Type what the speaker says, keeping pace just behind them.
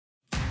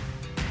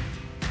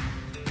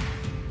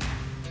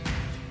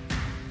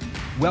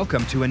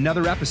Welcome to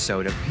another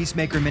episode of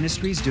Peacemaker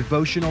Ministries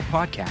devotional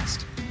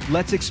podcast.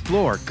 Let's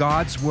explore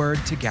God's Word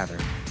together.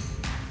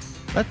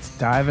 Let's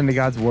dive into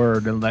God's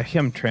Word and let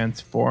Him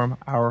transform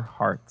our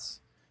hearts.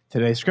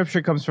 Today's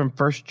scripture comes from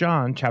 1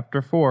 John chapter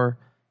 4,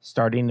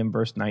 starting in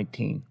verse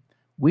 19.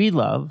 We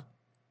love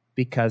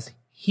because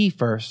He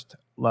first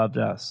loved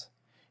us.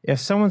 If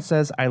someone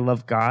says, I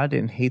love God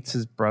and hates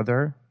his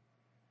brother,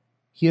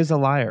 he is a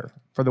liar.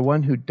 For the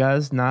one who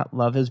does not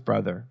love his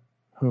brother,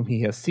 whom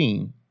he has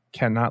seen,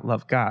 cannot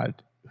love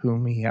God,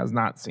 whom he has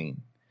not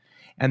seen.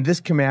 And this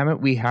commandment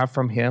we have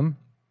from him,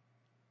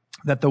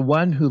 that the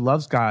one who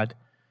loves God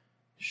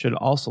should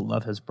also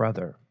love his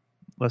brother.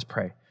 Let's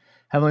pray.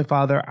 Heavenly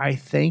Father, I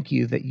thank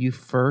you that you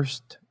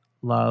first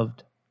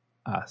loved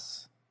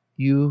us.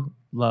 You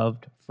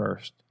loved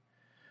first.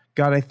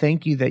 God, I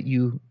thank you that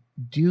you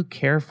do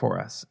care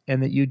for us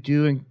and that you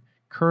do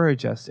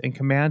encourage us and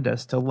command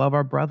us to love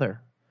our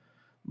brother.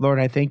 Lord,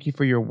 I thank you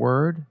for your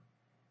word.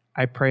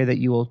 I pray that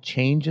you will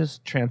change us,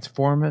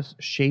 transform us,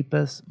 shape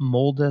us,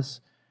 mold us,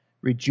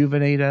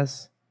 rejuvenate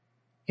us.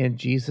 In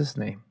Jesus'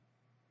 name,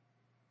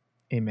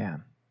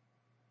 amen.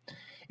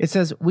 It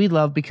says, we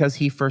love because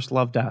he first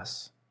loved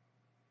us.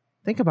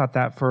 Think about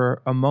that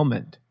for a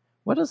moment.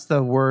 What does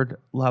the word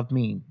love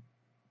mean?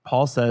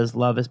 Paul says,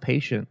 love is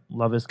patient,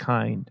 love is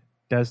kind,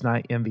 does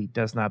not envy,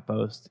 does not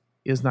boast,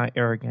 is not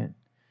arrogant.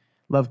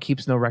 Love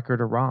keeps no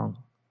record of wrong.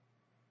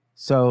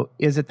 So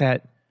is it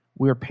that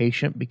we're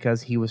patient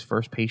because he was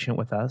first patient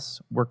with us?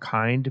 We're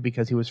kind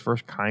because he was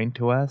first kind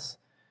to us?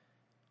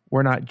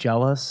 We're not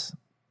jealous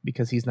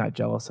because he's not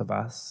jealous of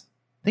us?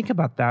 Think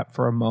about that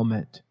for a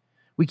moment.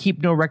 We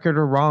keep no record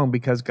of wrong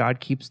because God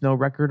keeps no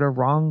record of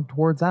wrong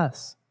towards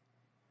us.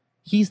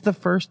 He's the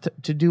first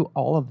to do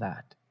all of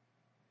that.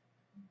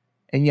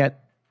 And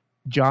yet,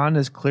 John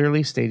is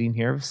clearly stating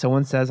here, if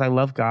someone says, I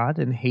love God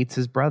and hates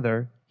his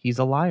brother, he's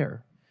a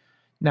liar.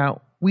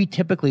 Now, we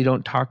typically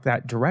don't talk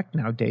that direct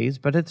nowadays,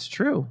 but it's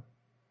true.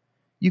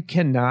 You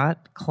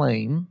cannot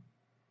claim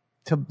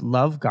to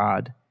love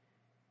God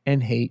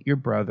and hate your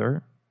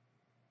brother.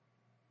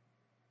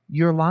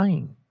 You're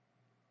lying.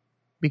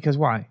 Because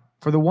why?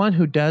 For the one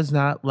who does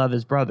not love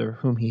his brother,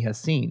 whom he has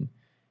seen,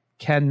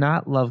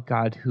 cannot love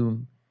God,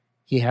 whom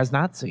he has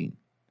not seen.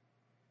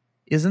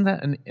 Isn't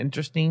that an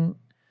interesting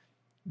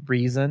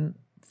reason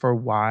for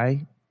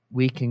why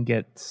we can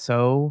get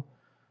so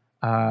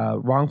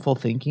wrongful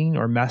thinking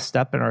or messed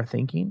up in our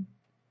thinking?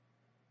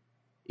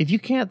 If you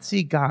can't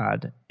see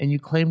God and you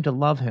claim to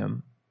love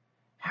him,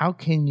 how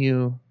can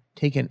you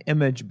take an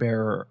image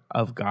bearer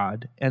of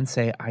God and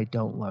say, I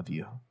don't love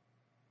you?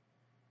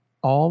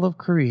 All of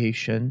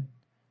creation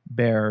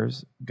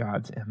bears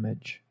God's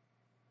image.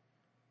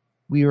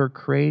 We were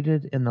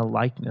created in the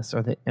likeness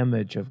or the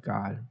image of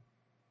God.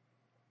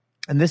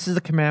 And this is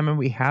the commandment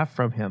we have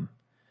from him.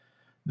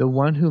 The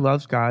one who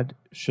loves God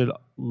should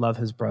love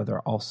his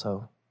brother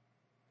also.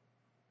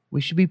 We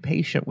should be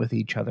patient with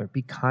each other,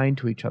 be kind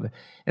to each other.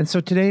 And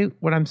so today,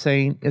 what I'm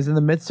saying is, in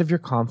the midst of your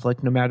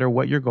conflict, no matter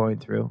what you're going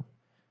through,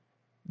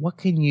 what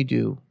can you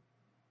do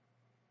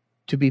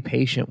to be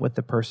patient with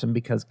the person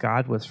because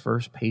God was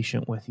first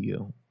patient with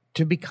you?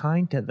 To be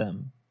kind to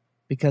them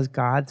because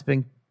God's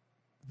been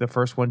the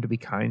first one to be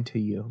kind to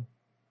you.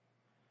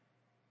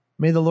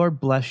 May the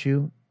Lord bless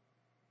you.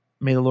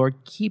 May the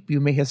Lord keep you.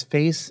 May his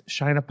face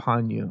shine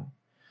upon you.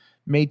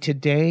 May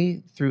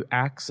today, through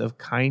acts of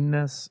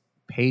kindness,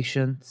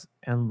 patience,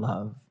 and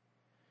love,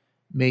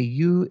 may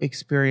you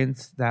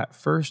experience that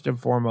first and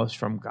foremost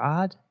from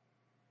God,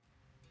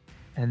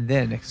 and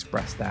then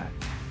express that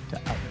to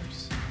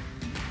others.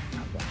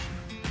 God bless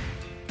you.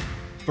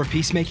 For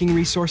peacemaking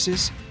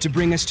resources, to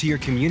bring us to your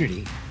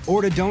community,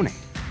 or to donate,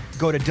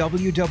 go to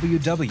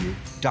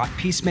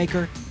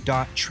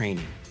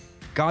www.peacemaker.training.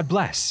 God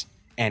bless,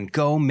 and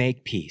go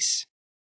make peace.